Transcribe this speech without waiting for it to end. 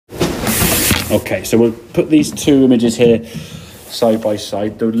Okay, so we'll put these two images here side by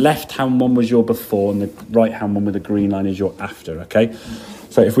side. The left-hand one was your before and the right-hand one with the green line is your after, okay?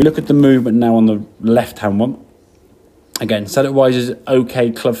 So if we look at the movement now on the left-hand one, again, setup-wise is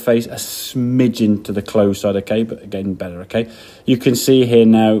okay, club face, a smidgen to the close side, okay? But again, better, okay? You can see here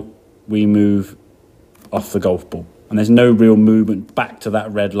now we move off the golf ball. And there's no real movement back to that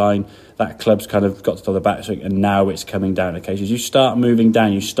red line. That club's kind of got to the backswing, and now it's coming down, okay? So as you start moving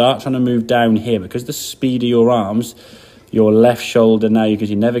down, you start trying to move down here because the speed of your arms, your left shoulder now, because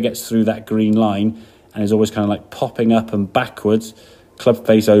you never gets through that green line, and is always kind of like popping up and backwards. Club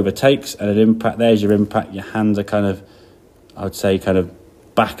face overtakes, and at impact, there's your impact. Your hands are kind of, I would say, kind of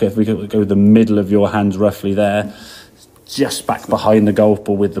back, if we could go the middle of your hands roughly there, just back behind the golf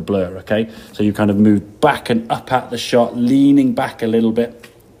ball with the blur, okay? So you kind of move back and up at the shot, leaning back a little bit,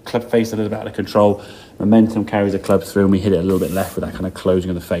 club face a little bit out of control, momentum carries the club through, and we hit it a little bit left with that kind of closing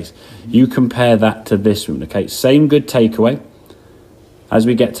of the face. You compare that to this one, okay? Same good takeaway. As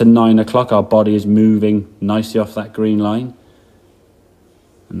we get to 9 o'clock, our body is moving nicely off that green line.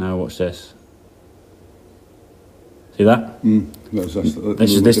 And now watch this. See that?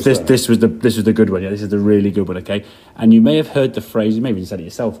 This was the good one. Yeah, this is the really good one. Okay, and you may have heard the phrase. You may have even said it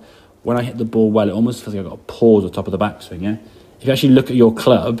yourself. When I hit the ball well, it almost feels like I've got a pause at the top of the backswing. Yeah. If you actually look at your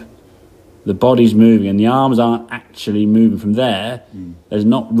club, the body's moving and the arms aren't actually moving from there. There's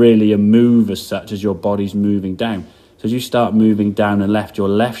not really a move as such as your body's moving down. So as you start moving down and left, your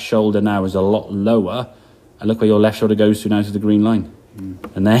left shoulder now is a lot lower. And look where your left shoulder goes to now, to the green line.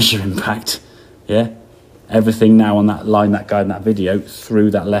 And there's your impact. Yeah. Everything now on that line, that guide in that video,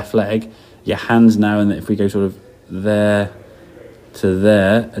 through that left leg. Your hands now, and if we go sort of there to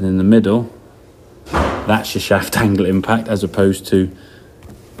there, and in the middle, that's your shaft angle impact, as opposed to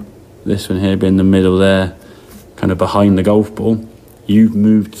this one here being the middle there, kind of behind the golf ball. You've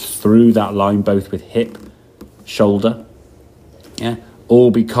moved through that line both with hip, shoulder, yeah, all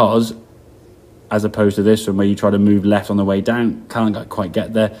because, as opposed to this one where you try to move left on the way down, can't quite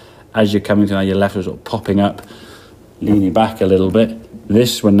get there. As you're coming to now, your left is sort of popping up, leaning back a little bit.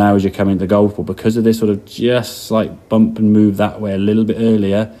 This one now, as you're coming to the golf ball, because of this sort of just slight bump and move that way a little bit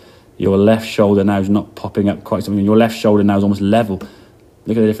earlier, your left shoulder now is not popping up quite something. Your left shoulder now is almost level.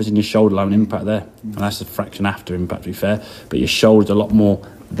 Look at the difference in your shoulder line and impact there. And that's a fraction after impact, to be fair. But your shoulder's a lot more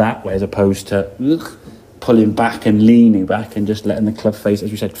that way as opposed to pulling back and leaning back and just letting the club face,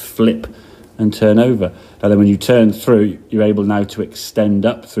 as we said, flip and turn over. Now then when you turn through, you're able now to extend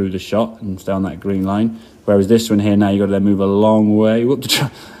up through the shot and stay on that green line. Whereas this one here now, you've got to then move a long way up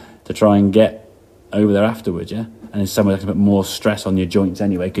to try and get over there afterwards, yeah? And in some way, that can put more stress on your joints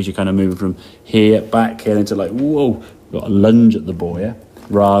anyway, because you're kind of moving from here, back here, into like, whoa, you've got a lunge at the ball, yeah?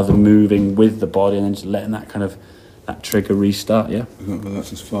 Rather than moving with the body and then just letting that kind of, that trigger restart, yeah? But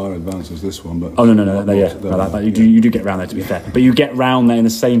that's as far advanced as this one, but... Oh, no, yeah. You do get round there, to be fair. But you get round there in the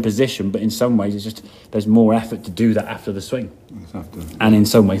same position, but in some ways, it's just, there's more effort to do that after the swing. And in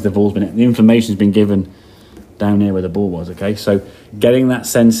some ways, the inflammation's been given down here where the ball was, okay? So getting that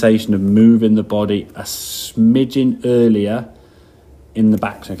sensation of moving the body a smidgen earlier in the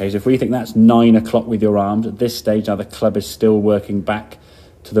back, okay? So if we think that's 9 o'clock with your arms, at this stage now the club is still working back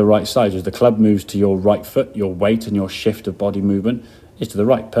to the right side. As the club moves to your right foot, your weight and your shift of body movement is to the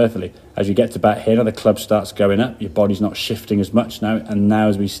right, perfectly. As you get to back here, now the club starts going up, your body's not shifting as much now, and now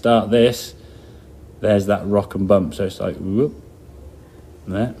as we start this, there's that rock and bump. So it's like, whoop,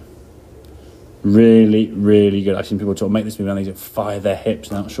 there. Really, really good. I've seen people make this move and they fire their hips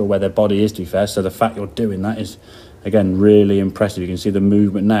and they're not sure where their body is, to be fair. So the fact you're doing that is, again, really impressive. You can see the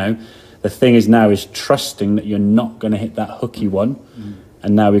movement now. The thing is now is trusting that you're not going to hit that hooky one.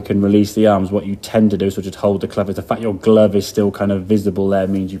 And now we can release the arms. What you tend to do is just hold the club. The fact your glove is still kind of visible there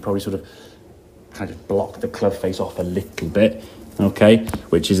means you probably sort of kind of block the club face off a little bit, okay?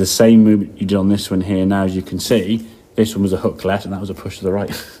 Which is the same movement you did on this one here. Now, as you can see, this one was a hook left and that was a push to the right.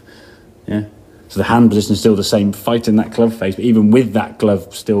 Yeah. So the hand position is still the same, fighting that club face, but even with that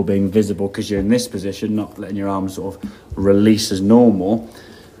glove still being visible, because you're in this position, not letting your arms sort of release as normal,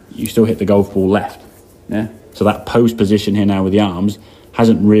 you still hit the golf ball left. Yeah. So that post position here now with the arms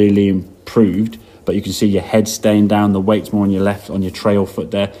hasn't really improved, but you can see your head staying down, the weight's more on your left, on your trail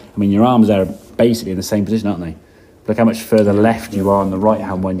foot there. I mean, your arms there are basically in the same position, aren't they? Look how much further left you are on the right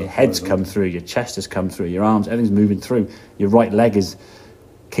hand when your head's come through, your chest has come through, your arms, everything's moving through. Your right leg is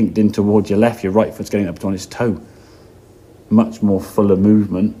kinked in towards your left, your right foot's getting up to on its toe. Much more fuller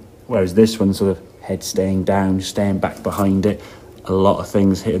movement, whereas this one sort of head staying down, staying back behind it, a lot of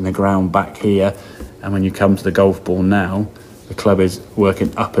things hitting the ground back here. And when you come to the golf ball now, the club is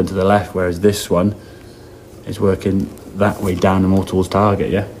working up and to the left, whereas this one is working that way down and more towards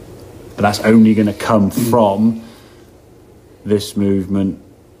target, yeah? But that's only going to come from this movement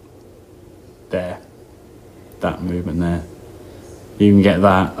there, that movement there. You can get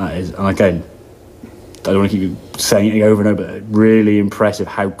that. That is, and again, I don't want to keep saying it over and over, but really impressive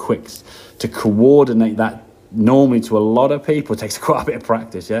how quick to coordinate that. Normally, to a lot of people, it takes quite a bit of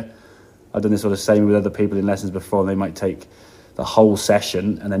practice. Yeah, I've done this sort of same with other people in lessons before, and they might take the whole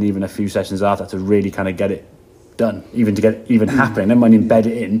session and then even a few sessions after to really kind of get it done, even to get it even happening. Then when you embed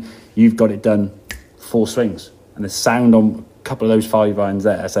it in, you've got it done 4 swings, and the sound on a couple of those 5 irons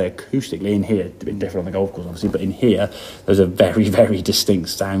there, I say acoustically in here, a bit different on the golf course obviously, but in here there's a very, very distinct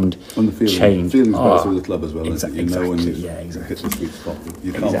sound on the feeling, change. Feeling's better with the club as well. Exactly, You know when you exactly. hit the sweet spot.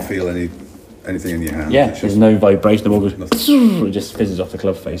 You can't feel anything in your hand. Yeah, there's no vibration. The ball goes, it just fizzes off the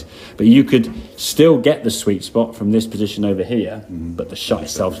club face. But you could still get the sweet spot from this position over here, but the shot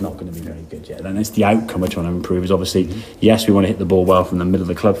itself's not going to be very good yet. And it's the outcome we're trying to improve. Is obviously, yes, we want to hit the ball well from the middle of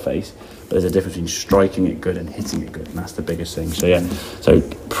the club face, but there's a difference between striking it good and hitting it good, and that's the biggest thing. So yeah, so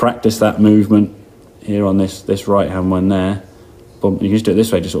practice that movement here on this right hand one there. Boom. You can just do it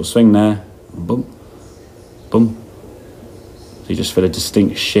this way, just sort of swing there, boom, boom. So you just feel a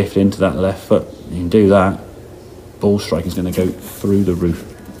distinct shift into that left foot. You can do that. Ball striking is going to go through the roof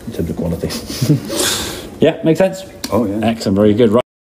in terms of quality. Yeah, makes sense? Oh, yeah. Excellent, very good. Right.